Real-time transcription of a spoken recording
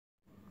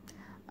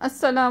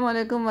Assalamu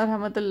alaikum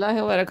warahmatullahi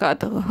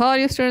wabarakatuh. How are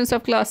you, students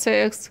of class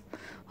 6?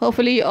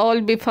 Hopefully you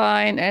all be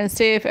fine and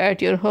safe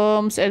at your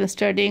homes and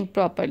studying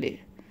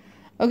properly.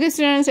 Okay,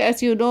 students,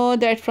 as you know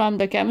that from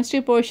the chemistry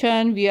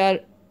portion we are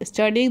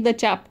studying the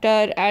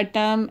chapter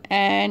atom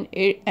and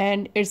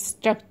its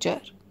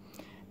structure.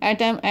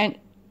 Atom and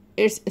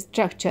its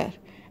structure.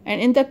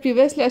 And in the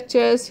previous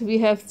lectures we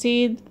have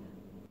seen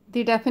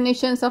the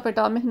definitions of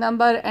atomic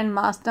number and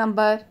mass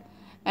number,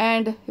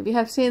 and we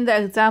have seen the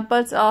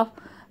examples of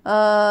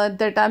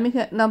the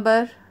atomic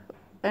number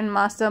and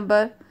mass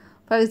number.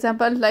 For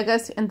example, like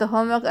as in the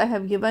homework I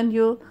have given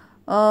you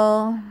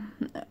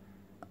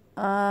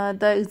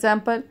the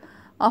example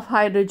of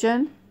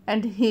hydrogen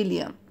and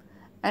helium,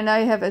 and I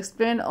have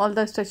explained all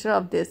the structure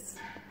of these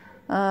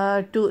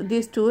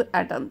two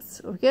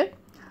atoms. Okay,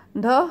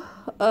 now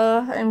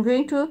I'm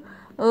going to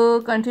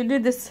continue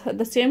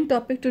the same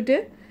topic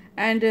today,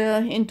 and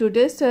in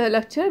today's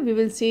lecture we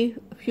will see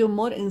a few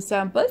more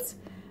examples.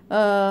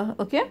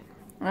 Okay,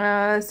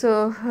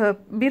 so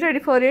be ready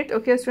for it.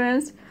 Okay,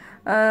 students.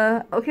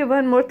 Okay,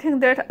 one more thing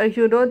that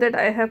you know that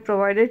I have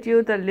provided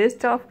you the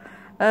list of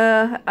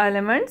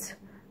elements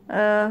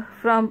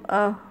from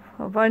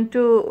 1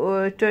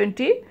 to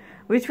 20,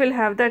 which will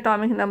have the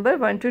atomic number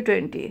 1 to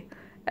 20.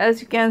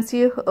 As you can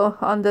see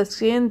on the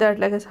screen, that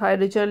like as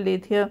hydrogen,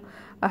 lithium,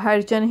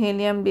 hydrogen,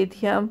 helium,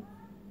 lithium,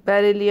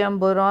 beryllium,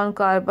 boron,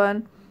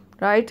 carbon,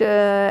 right,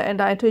 and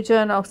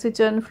nitrogen,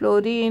 oxygen,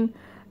 fluorine,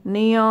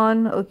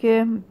 neon,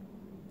 okay,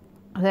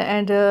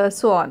 and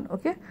so on.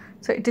 Okay,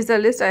 so it is a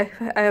list I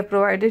have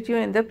provided you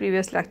in the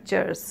previous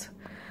lectures.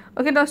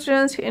 Okay, now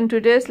students, in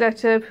today's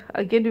lecture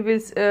again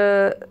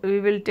we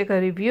will take a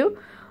review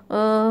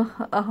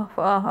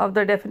of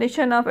the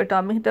definition of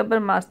atomic number,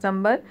 mass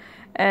number,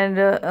 and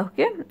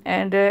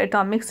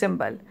atomic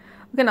symbol.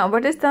 Okay, now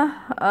what is the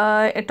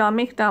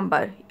atomic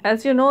number?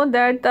 As you know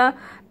that the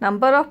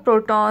number of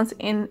protons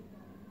in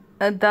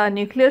the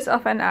nucleus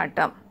of an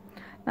atom.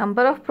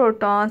 Number of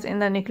protons in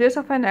the nucleus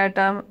of an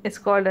atom is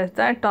called as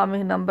the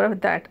atomic number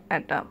of that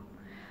atom.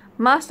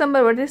 Mass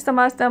number, what is the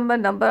mass number?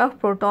 Number of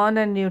proton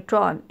and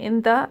neutron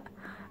in the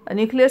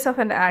nucleus of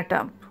an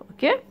atom.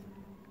 Okay,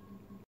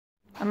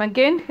 I'm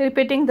again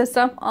repeating the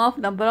sum of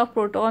number of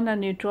proton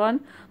and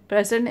neutron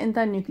present in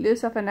the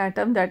nucleus of an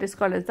atom, that is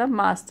called as the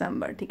mass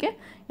number. ठीक है,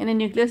 यानी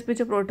nucleus पे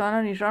जो proton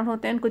और neutron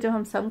होते हैं, इनको जब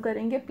हम सम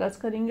करेंगे, प्लस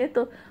करेंगे,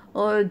 तो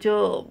और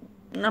जो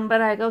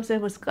नंबर आएगा उसे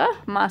उसका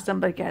मास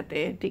नंबर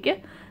कहते हैं. ठीक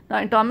है,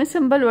 atomic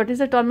symbol, what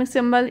is atomic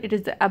symbol? It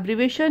is the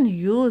abbreviation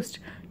used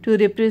to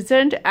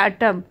represent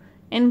atom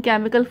in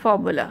chemical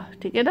formula.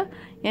 ठीक है ना,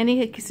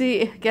 यानी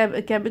किसी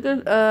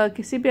केमिकल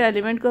किसी भी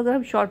एलिमेंट को अगर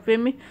हम शॉर्ट वे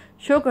में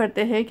शो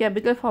करते हैं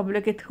केमिकल फार्मूला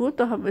के थ्रू,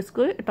 तो हम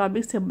इसको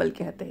एटॉमिक सिंबल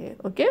कहते हैं.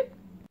 Okay,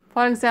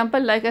 for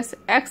example like S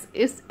X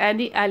is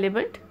any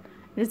element,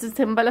 it is a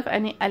symbol of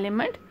any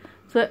element.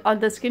 So on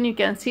the screen you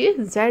can see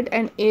Z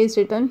and A is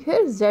written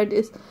here.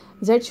 Z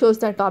shows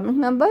the atomic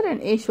number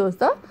and A shows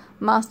the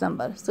mass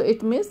number. So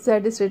it means Z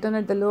is written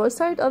at the lower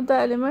side of the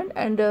element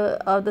and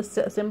of the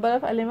symbol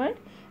of element,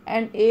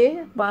 and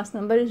A mass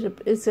number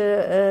is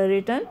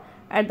written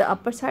at the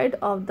upper side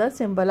of the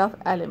symbol of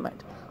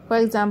element. For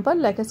example,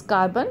 like as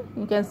carbon,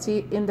 you can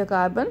see in the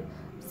carbon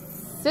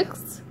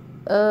 6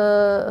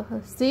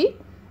 C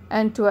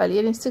and 12.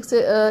 Yani 6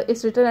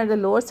 is written at the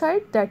lower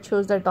side, that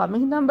shows the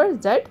atomic number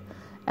Z,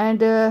 and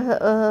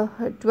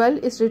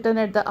 12 is written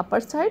at the upper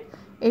side,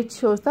 it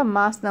shows the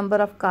mass number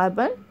of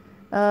carbon,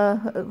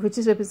 which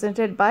is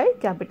represented by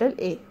capital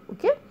A.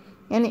 Okay,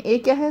 यानी A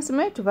क्या है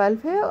इसमें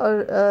 12 है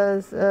और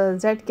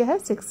Z क्या है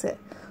 6 है.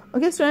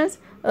 Okay, students,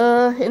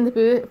 in the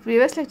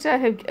previous lecture I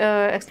have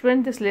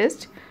explained this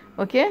list.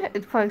 Okay,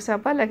 for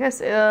example, like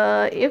as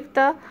if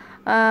the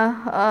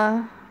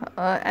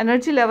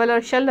energy level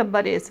or shell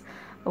number is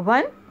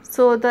 1,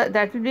 so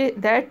that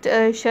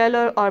shell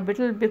or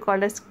orbital will be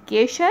called as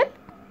K shell,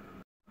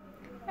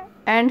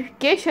 and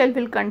K shell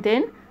will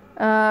contain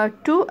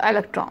 2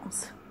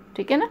 electrons.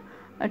 ठीक है ना,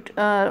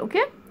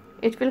 okay,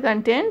 it will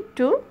contain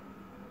 2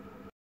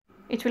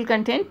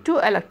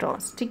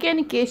 electrons. ठीक है,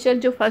 यानी K shell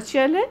जो first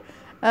shell है,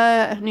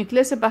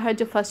 nucleus से बाहर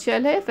जो फर्स्ट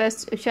शेल है,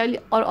 फर्स्ट शेल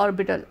और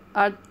orbital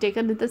are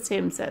taken with the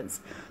same sales.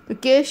 तो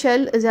K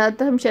शेल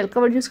ज़्यादातर हम शेल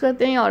का वर्ड यूज़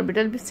करते हैं,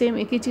 ऑर्बिटल भी सेम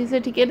एक ही चीज़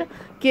है. ठीक है ना,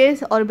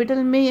 K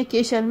ऑर्बिटल में या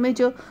K शेल में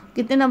जो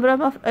कितने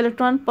नंबर ऑफ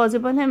इलेक्ट्रॉन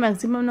पॉसिबल है,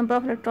 maximum number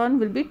of electron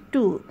will be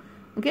 2.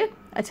 Okay,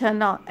 अच्छा,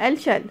 now L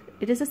shell,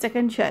 it is a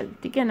second shell.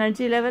 ठीक है,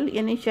 एनर्जी लेवल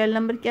यानी शेल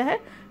नंबर क्या है,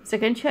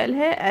 सेकेंड शेल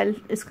है, L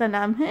इसका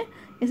नाम है.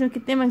 इसमें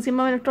कितने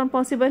मैक्सिमम इलेक्ट्रॉन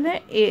पॉसिबल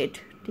है, 8.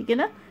 ठीक है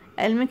ना,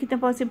 L में कितने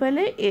पॉसिबल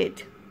है,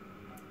 8.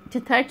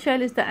 Third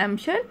shell is the M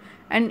shell,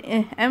 and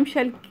M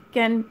shell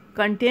can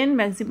contain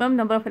maximum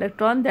number of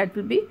electron, that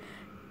will be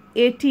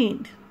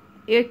 18.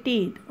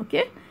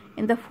 Okay,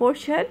 in the fourth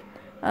shell,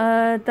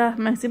 the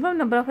maximum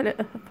number of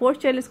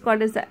fourth shell is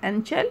called as the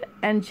N shell.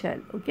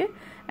 Okay,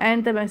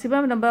 and the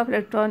maximum number of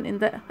electron in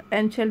the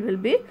N shell will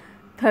be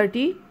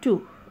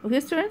 32. Okay,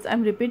 students,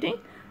 I'm repeating.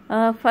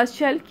 First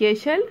shell K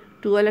shell,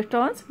 2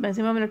 electrons,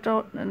 maximum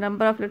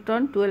number of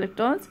electron 2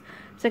 electrons.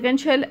 second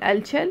shell L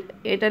shell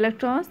 8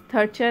 electrons,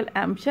 third shell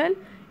M shell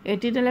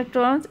 18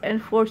 electrons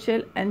and fourth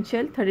shell N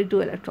shell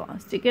 32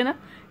 electrons. ठीक है ना.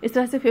 इस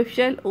तरह से fifth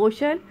shell O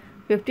shell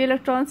 50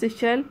 electrons, sixth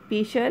shell P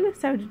shell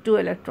 72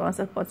 electrons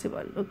are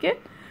possible. Okay,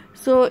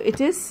 so it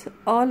is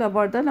all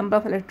about the number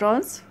of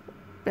electrons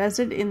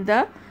present in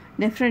the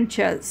different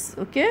shells.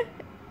 Okay,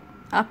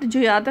 आपने जो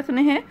याद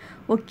रखने हैं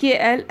वो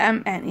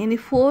KLMN यानी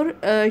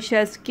 4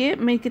 शेल्स के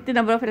में कितने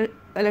नंबर ऑफ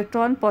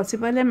इलेक्ट्रॉन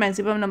पॉसिबल है,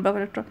 maximum number of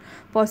electron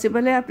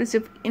possible है. आपने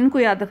सिर्फ इनको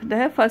याद रखना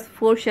है, फर्स्ट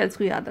 4 शेल्स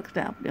को याद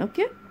रखना है आपने.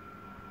 ओके,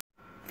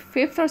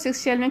 फिफ्थ और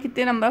सिक्स शेल में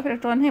कितने नंबर ऑफ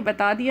इलेक्ट्रॉन है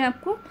बता दिया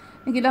आपको,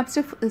 लेकिन आप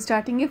सिर्फ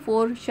स्टार्टिंग के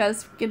 4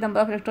 शेल्स के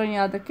नंबर ऑफ इलेक्ट्रॉन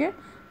याद रखें,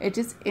 it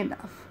is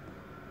enough.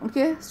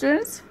 Okay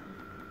students.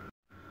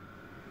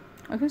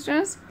 Okay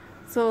students,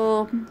 so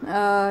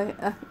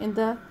in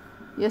the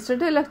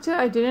yesterday lecture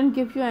I didn't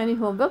give you any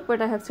homework,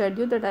 but I have said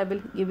you that I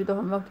will give you the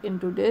homework in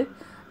today's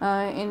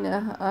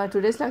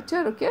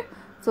lecture. Okay,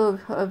 so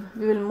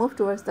we will move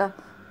towards the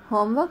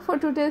homework for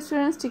today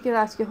students. ठीक है,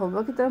 आज के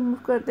homework की तरफ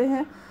move करते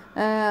हैं.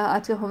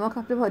 आज का homework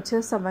आपने बहुत अच्छे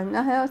से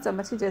समझना है और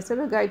समझ के जैसे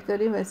मैं गाइड कर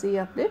रही हूँ वैसे ही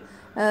आपने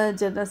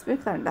जर्नल्स में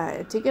करना है.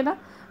 ठीक है ना.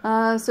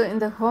 So in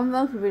the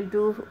homework we will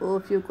do a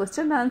few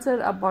question answer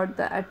about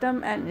the atom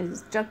and its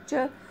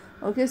structure.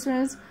 Okay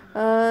students,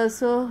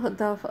 so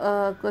the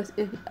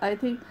I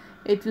think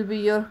it will be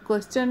your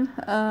question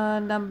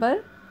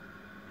number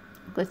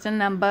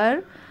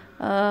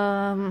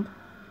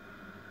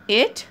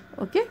 8.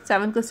 Okay,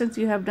 7 questions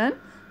you have done,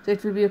 so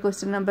it will be your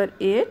question number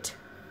 8.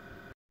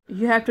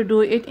 You have to do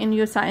it in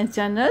your science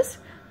journals.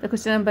 The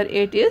question number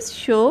 8 is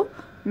show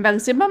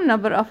maximum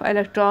number of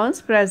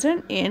electrons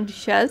present in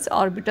shells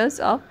orbitals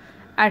of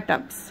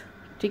atoms.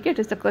 ठीक है, it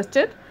is the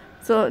question.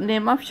 So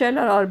name of shell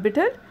or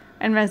orbital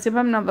and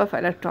maximum number of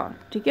electron.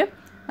 ठीक है.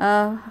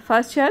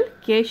 First shell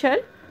K shell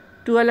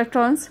 2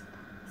 electrons,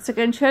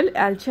 second shell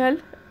L shell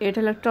 8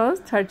 electrons,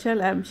 third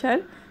shell M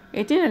shell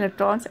 18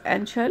 electrons,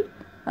 N shell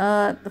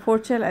the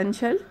fourth shell N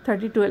shell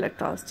 32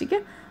 electrons. ठीक है.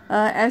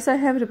 As I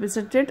have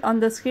represented on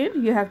the screen,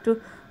 you have to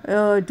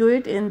do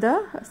it in the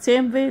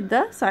same way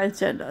the science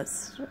journals.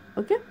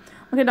 Okay.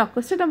 Okay, now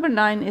question number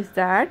 9 is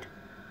that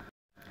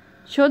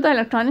show the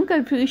electronic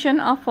configuration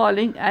of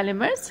following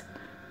elements.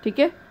 ठीक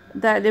है.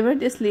 The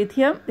element is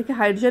lithium. देखिए,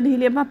 hydrogen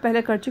helium आप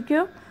पहले कर चुके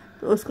हो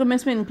तो उसको मैं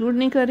इसमें इंक्लूड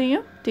नहीं कर रही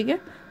हूँ. ठीक है,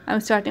 I am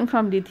starting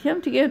from lithium.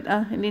 ठीक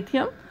है,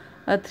 lithium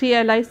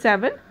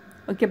 3Li7.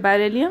 Okay,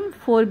 beryllium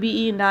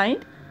 4Be9,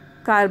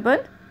 carbon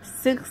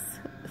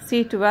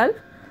 6C12.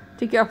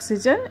 ठीक है,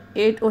 oxygen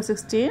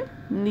 8O16,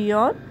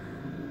 neon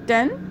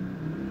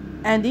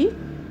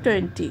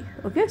 10Ne20.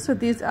 Okay, so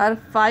these are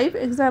 5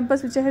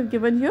 examples which I have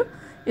given you.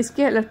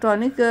 इसके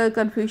इलेक्ट्रॉनिक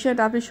कन्फ्यूजन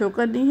आपने शो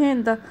करनी है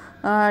इन द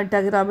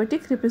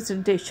डायग्रामेटिक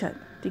रिप्रेजेंटेशन.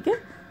 ठीक है,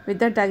 with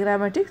the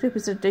diagrammatic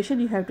representation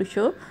you have to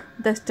show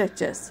the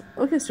structures.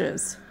 Okay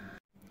students.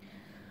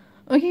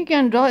 Okay, you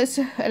can draw इस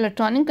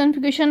electronic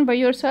configuration by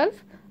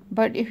yourself,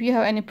 but if you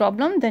have any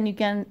problem then you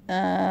can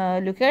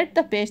look at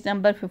the page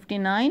number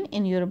 59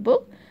 in your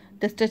book.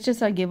 The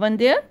structures are given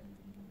there.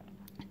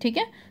 ठीक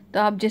है, तो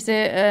आप जैसे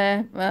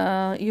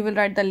you will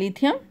write the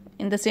lithium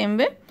in the same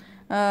way,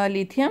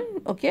 lithium.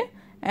 Okay,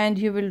 and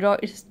you will draw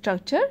its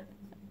structure.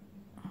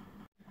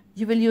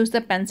 You will use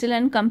the pencil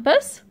and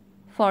compass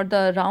for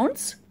the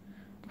rounds,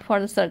 for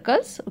the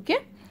circles. Okay,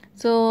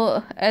 so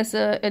as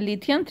a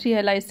lithium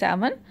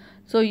 3Li7,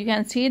 so you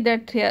can see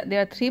that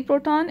there are 3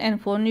 proton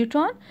and 4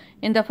 neutron.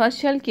 In the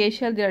first shell K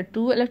shell there are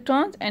 2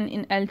 electrons, and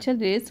in L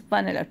shell there is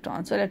 1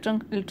 electron. So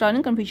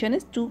electronic configuration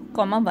is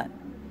 2,1.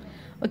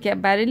 Okay,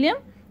 beryllium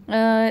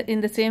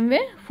in the same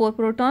way, 4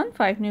 proton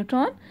 5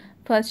 neutron.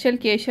 First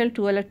shell K shell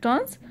 2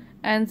 electrons,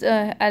 and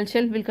L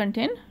shell will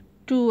contain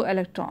 2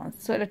 electrons.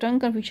 So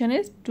electronic configuration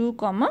is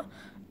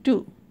 2,2.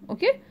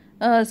 Okay,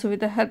 so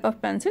with the help of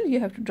pencil you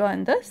have to draw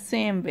in the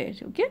same way.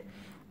 Okay,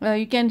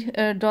 you can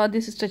draw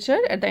this structure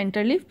at the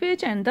interleaf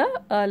page and the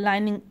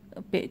lining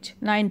page,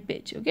 9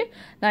 page. Okay,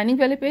 lining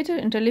वाले page और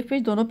interleaf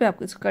page दोनों पे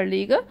आपको इसको कर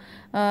लीजिएगा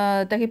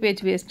ताकि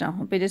page waste ना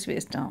हो, पेजेस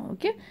वेस्ट ना हो.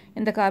 Okay,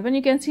 in the carbon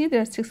you can see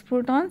there are 6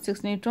 protons,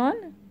 6 neutron,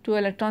 2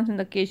 electrons in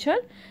the K shell,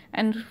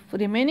 and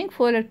remaining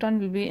 4 electron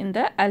will be in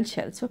the L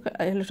shell. So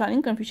electronic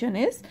configuration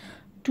is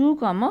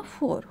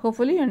 2,4.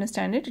 Hopefully you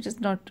understand it. It is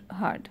not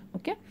hard.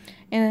 Okay,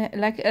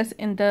 like as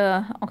in the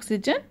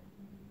oxygen,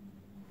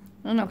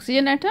 in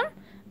oxygen atom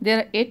there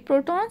are 8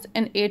 protons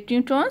and 8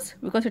 neutrons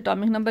because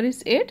atomic number is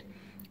 8,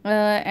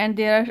 and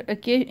there are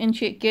in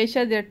K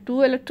shell there are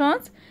 2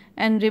 electrons,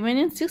 and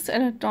remaining 6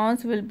 electrons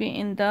will be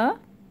in the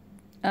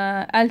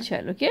L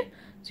shell. Okay,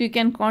 so you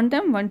can count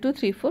them 1 2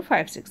 3 4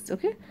 5 6.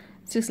 Okay,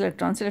 6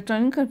 electrons.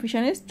 Electronic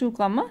configuration is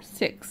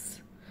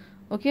 2,6.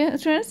 Okay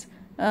students,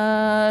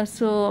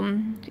 so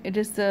it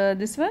is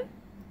this one.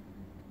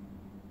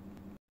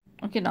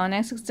 Okay, now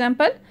next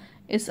example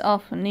is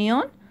of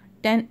neon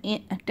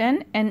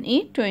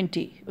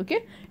 10Ne20. Okay,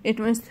 it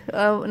means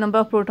number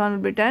of proton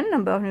will be 10,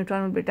 number of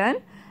neutron will be 10,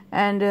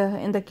 and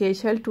in the K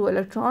shell 2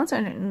 electrons,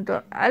 and in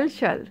the L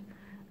shell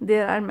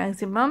there are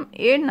maximum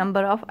 8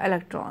 number of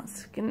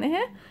electrons. कितने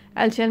हैं?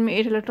 L shell में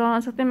 8 electron आ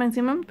सकते हैं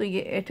maximum, तो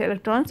ये 8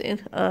 electrons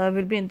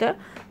will be in the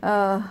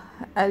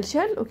L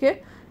shell. Okay,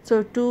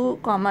 so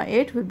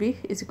 2,8 will be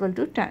is equal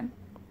to 10.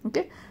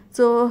 Okay,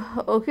 so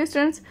okay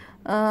students,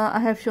 I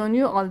have shown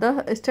you all the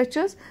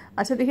structures.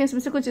 अच्छा देखिए, इसमें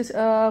से कुछ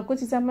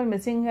एग्जाम्पल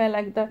मिसिंग है,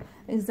 like the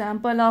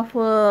example of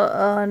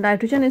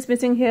nitrogen is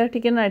missing hair.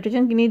 ठीक है,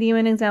 nitrogen की नहीं दी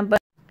मैंने एग्जाम्पल.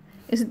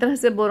 इसी तरह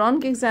से बोरॉन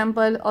के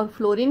एग्जाम्पल और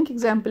फ्लोरीन के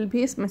एग्जाम्पल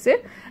भी इसमें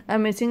से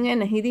मिसिंग है,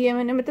 नहीं दी है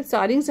मैंने. मतलब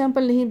सारी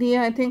एग्जाम्पल नहीं दी है.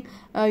 I think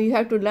you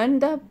have to learn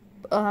the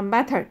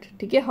method.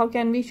 ठीक है, how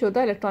can we show the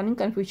electronic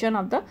confusion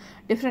of the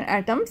different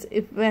atoms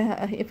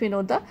if you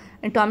know the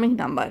atomic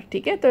number.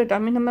 ठीक है, तो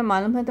एटॉमिक नंबर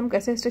मालूम है तो हम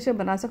कैसे स्ट्रक्चर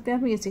बना सकते हैं,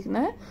 हमें ये सीखना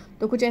है.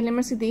 तो कुछ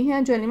एलिमेंट्स दी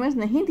हैं, जो एलिमेंट्स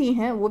नहीं दी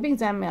हैं वो भी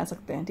एग्जाम में आ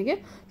सकते हैं. ठीक है,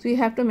 so you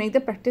have to make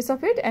the practice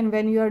of it, and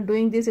when you are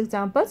doing this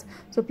examples,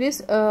 so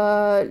please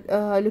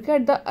look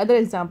at the other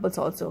examples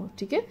also.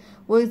 ठीक है,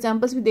 वो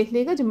एग्जाम्पल्स भी देख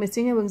लेगा, जो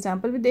मिसिंग है वो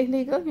एग्जाम्पल भी देख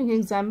लेगा, क्योंकि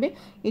एग्जाम में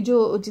ये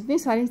जो जितनी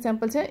सारी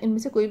एग्जाम्पल्स हैं इनमें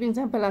से कोई भी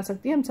एग्जाम्पल आ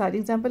सकती है. हम सारी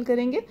एग्जाम्पल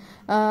करेंगे,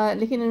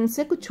 लेकिन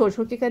इनसे कुछ छोड़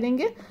छोड़ के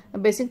करेंगे.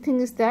 Basic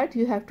thing is that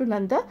you have to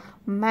learn the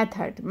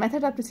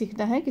method आपको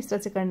सीखना है किस तरह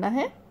से करना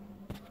है.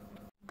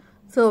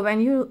 So when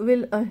you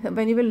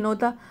will know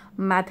the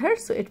method,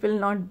 so it will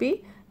not be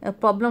a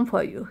problem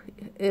for you.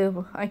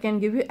 I can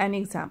give you an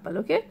example.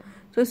 Okay,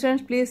 so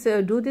students, please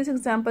do these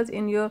examples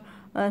in your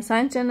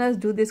science journals.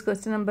 Do this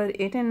question number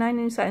 8 and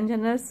 9 in science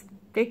journals.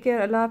 Take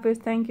care. Allah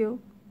Hafiz. Thank you.